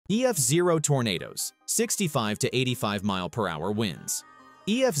EF0 tornadoes, 65 to 85 mph winds.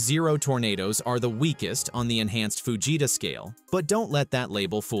 EF0 tornadoes are the weakest on the Enhanced Fujita scale, but don't let that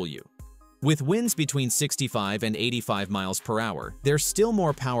label fool you. With winds between 65 and 85 mph, they're still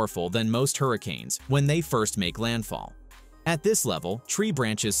more powerful than most hurricanes when they first make landfall. At this level, tree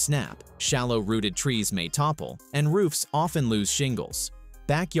branches snap, shallow-rooted trees may topple, and roofs often lose shingles.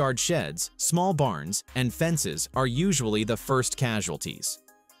 Backyard sheds, small barns, and fences are usually the first casualties.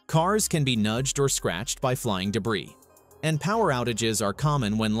 Cars can be nudged or scratched by flying debris, and power outages are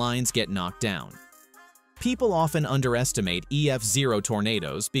common when lines get knocked down. People often underestimate EF0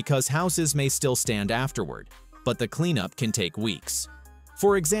 tornadoes because houses may still stand afterward, but the cleanup can take weeks.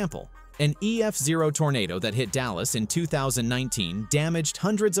 For example, an EF0 tornado that hit Dallas in 2019 damaged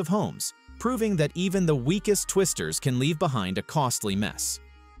hundreds of homes, proving that even the weakest twisters can leave behind a costly mess.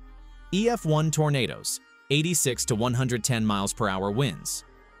 EF1 tornadoes, 86 to 110 mph winds.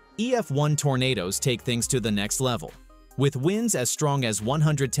 EF1 tornadoes take things to the next level. With winds as strong as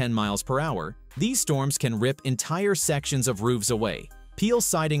 110 mph, these storms can rip entire sections of roofs away, peel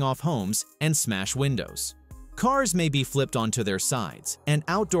siding off homes, and smash windows. Cars may be flipped onto their sides, and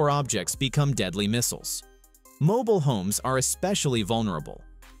outdoor objects become deadly missiles. Mobile homes are especially vulnerable.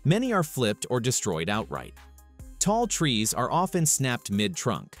 Many are flipped or destroyed outright. Tall trees are often snapped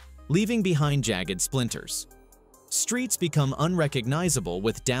mid-trunk, leaving behind jagged splinters. Streets become unrecognizable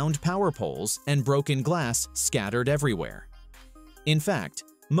with downed power poles and broken glass scattered everywhere. In fact,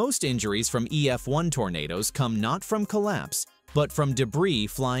 most injuries from EF1 tornadoes come not from collapse, but from debris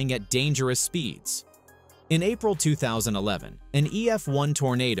flying at dangerous speeds. In April 2011, an EF1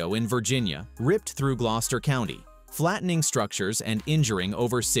 tornado in Virginia ripped through Gloucester County, flattening structures and injuring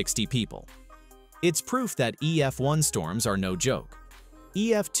over 60 people. It's proof that EF1 storms are no joke.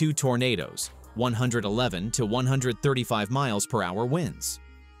 EF2 tornadoes, 111 to 135 mph winds.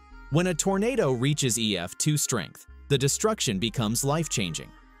 When a tornado reaches EF2 strength, the destruction becomes life-changing.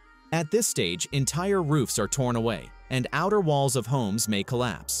 At this stage, entire roofs are torn away, and outer walls of homes may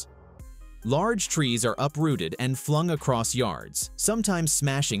collapse. Large trees are uprooted and flung across yards, sometimes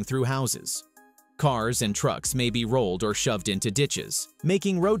smashing through houses. Cars and trucks may be rolled or shoved into ditches,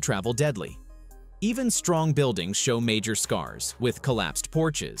 making road travel deadly. Even strong buildings show major scars, with collapsed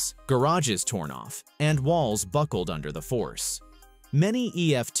porches, garages torn off, and walls buckled under the force. Many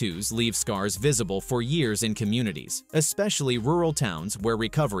EF2s leave scars visible for years in communities, especially rural towns where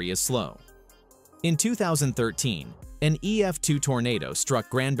recovery is slow. In 2013, an EF2 tornado struck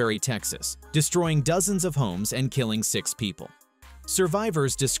Granbury, Texas, destroying dozens of homes and killing 6 people.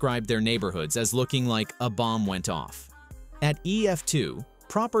 Survivors described their neighborhoods as looking like a bomb went off. At EF2,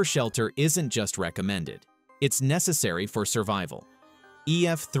 proper shelter isn't just recommended, it's necessary for survival.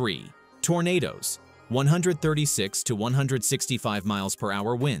 EF3 tornadoes, 136 to 165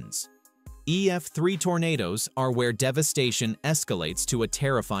 mph winds. EF3 tornadoes are where devastation escalates to a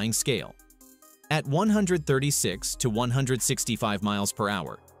terrifying scale. At 136 to 165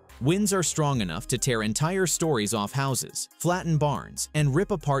 mph, winds are strong enough to tear entire stories off houses, flatten barns, and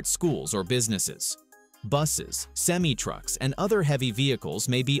rip apart schools or businesses. Buses, semi-trucks, and other heavy vehicles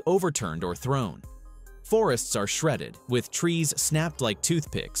may be overturned or thrown. Forests are shredded, with trees snapped like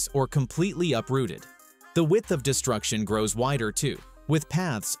toothpicks or completely uprooted. The width of destruction grows wider too, with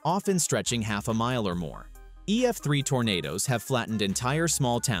paths often stretching half a mile or more. EF3 tornadoes have flattened entire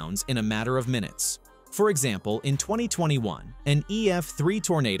small towns in a matter of minutes. For example, in 2021, an EF3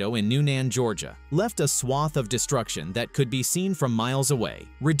 tornado in Newnan, Georgia, left a swath of destruction that could be seen from miles away,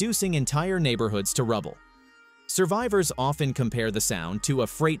 reducing entire neighborhoods to rubble. Survivors often compare the sound to a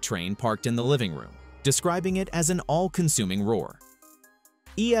freight train parked in the living room, describing it as an all-consuming roar.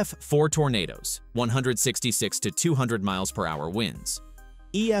 EF4 tornadoes, 166 to 200 mph winds.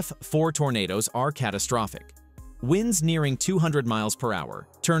 EF4 tornadoes are catastrophic. Winds nearing 200 mph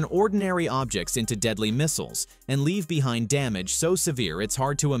turn ordinary objects into deadly missiles and leave behind damage so severe it's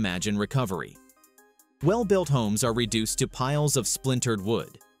hard to imagine recovery. Well-built homes are reduced to piles of splintered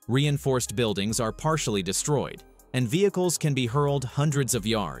wood, reinforced buildings are partially destroyed, and vehicles can be hurled hundreds of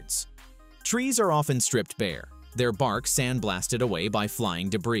yards. Trees are often stripped bare, their bark sandblasted away by flying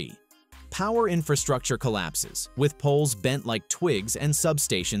debris. Power infrastructure collapses, with poles bent like twigs and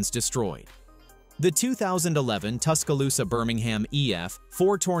substations destroyed. The 2011 Tuscaloosa-Birmingham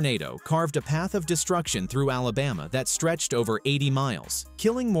EF4 tornado carved a path of destruction through Alabama that stretched over 80 miles,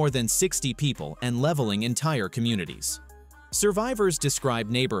 killing more than 60 people and leveling entire communities. Survivors describe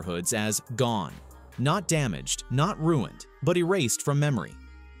neighborhoods as gone, not damaged, not ruined, but erased from memory.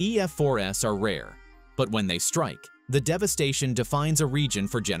 EF4s are rare, but when they strike, the devastation defines a region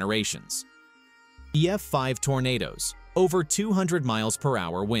for generations. EF5 tornadoes, over 200 miles per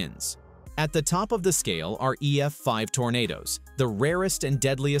hour winds. At the top of the scale are EF5 tornadoes, the rarest and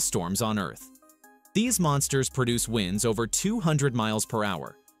deadliest storms on Earth. These monsters produce winds over 200 miles per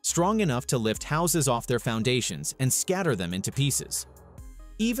hour, strong enough to lift houses off their foundations and scatter them into pieces.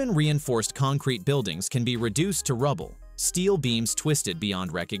 Even reinforced concrete buildings can be reduced to rubble, steel beams twisted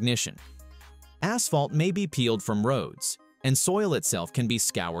beyond recognition. Asphalt may be peeled from roads, and soil itself can be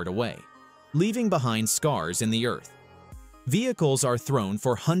scoured away, leaving behind scars in the earth. Vehicles are thrown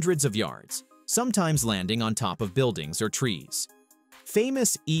for hundreds of yards, sometimes landing on top of buildings or trees.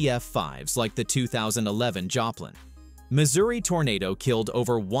 Famous EF5s like the 2011 Joplin, Missouri tornado killed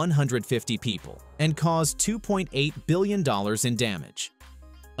over 150 people and caused $2.8 billion in damage.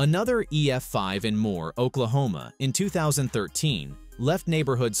 Another EF5 in Moore, Oklahoma in 2013 left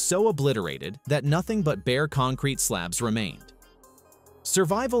neighborhoods so obliterated that nothing but bare concrete slabs remained.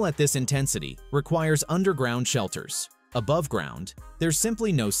 Survival at this intensity requires underground shelters. Above ground, there's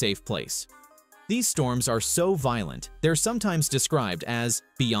simply no safe place. These storms are so violent, they're sometimes described as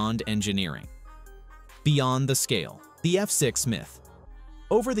beyond engineering. Beyond the scale, the F6 myth.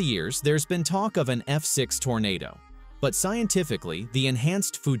 Over the years, there's been talk of an F6 tornado, but scientifically, the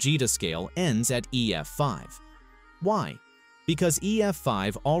Enhanced Fujita scale ends at EF5. Why? Because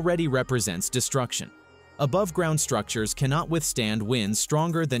EF5 already represents destruction. Above-ground structures cannot withstand winds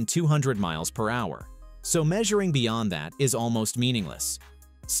stronger than 200 miles per hour, so measuring beyond that is almost meaningless.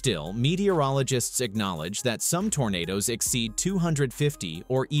 Still, meteorologists acknowledge that some tornadoes exceed 250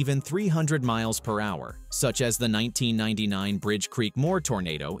 or even 300 miles per hour, such as the 1999 Bridge Creek Moore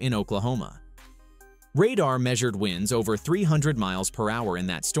tornado in Oklahoma. Radar measured winds over 300 miles per hour in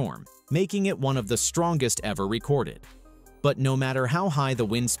that storm, making it one of the strongest ever recorded. But no matter how high the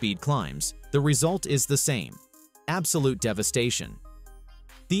wind speed climbs, the result is the same: absolute devastation.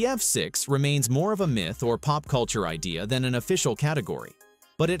 The F6 remains more of a myth or pop culture idea than an official category,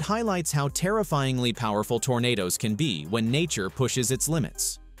 but it highlights how terrifyingly powerful tornadoes can be when nature pushes its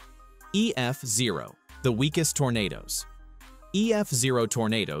limits. EF0, the weakest tornadoes. EF0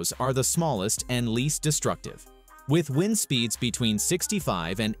 tornadoes are the smallest and least destructive. With wind speeds between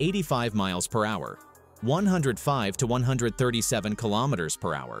 65 and 85 miles per hour, 105 to 137 kilometers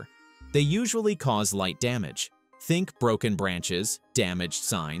per hour, they usually cause light damage. Think broken branches, damaged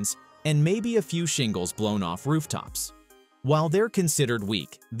signs, and maybe a few shingles blown off rooftops. While they're considered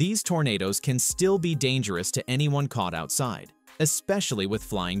weak, these tornadoes can still be dangerous to anyone caught outside, especially with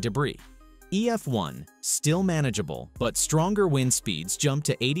flying debris. EF1, still manageable, but stronger wind speeds jump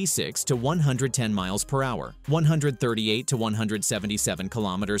to 86 to 110 miles per hour, 138 to 177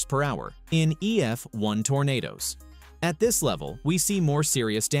 kilometers per hour in EF1 tornadoes. At this level, we see more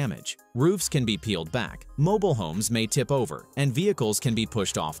serious damage. Roofs can be peeled back, mobile homes may tip over, and vehicles can be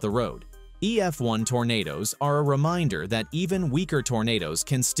pushed off the road. EF1 tornadoes are a reminder that even weaker tornadoes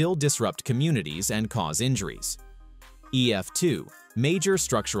can still disrupt communities and cause injuries. EF2, major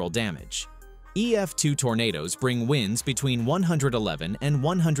structural damage. EF2 tornadoes bring winds between 111 and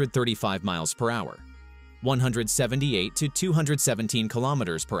 135 miles per hour, 178 to 217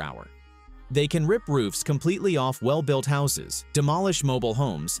 kilometers per hour. They can rip roofs completely off well-built houses, demolish mobile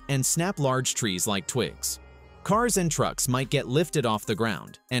homes, and snap large trees like twigs. Cars and trucks might get lifted off the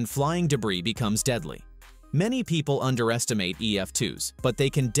ground, and flying debris becomes deadly. Many people underestimate EF2s, but they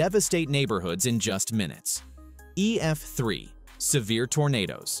can devastate neighborhoods in just minutes. EF3, severe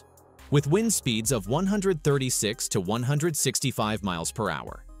tornadoes. With wind speeds of 136 to 165 miles per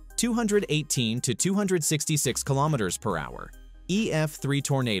hour, 218 to 266 kilometers per hour, EF3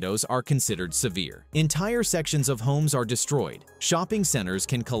 tornadoes are considered severe. Entire sections of homes are destroyed, shopping centers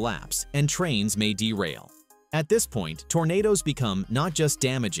can collapse, and trains may derail. At this point, tornadoes become not just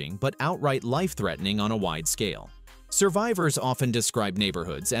damaging but outright life-threatening on a wide scale. Survivors often describe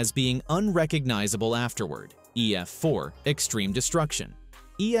neighborhoods as being unrecognizable afterward. EF4, extreme destruction.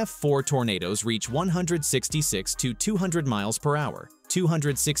 EF4 tornadoes reach 166 to 200 miles per hour,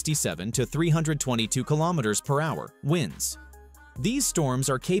 267 to 322 kilometers per hour winds. These storms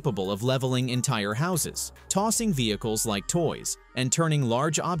are capable of leveling entire houses, tossing vehicles like toys, and turning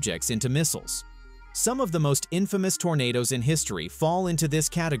large objects into missiles. Some of the most infamous tornadoes in history fall into this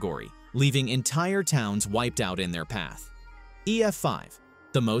category, leaving entire towns wiped out in their path. EF5,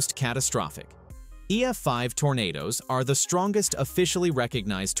 the most catastrophic. EF5 tornadoes are the strongest officially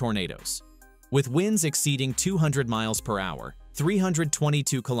recognized tornadoes. With winds exceeding 200 miles per hour,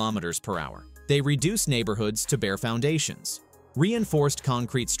 322 kilometers per hour, they reduce neighborhoods to bare foundations. Reinforced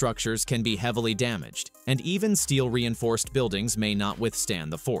concrete structures can be heavily damaged, and even steel-reinforced buildings may not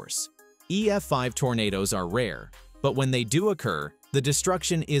withstand the force. EF5 tornadoes are rare, but when they do occur, the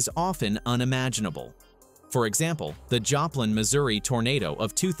destruction is often unimaginable. For example, the Joplin, Missouri tornado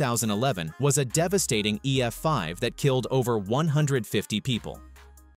of 2011 was a devastating EF5 that killed over 150 people.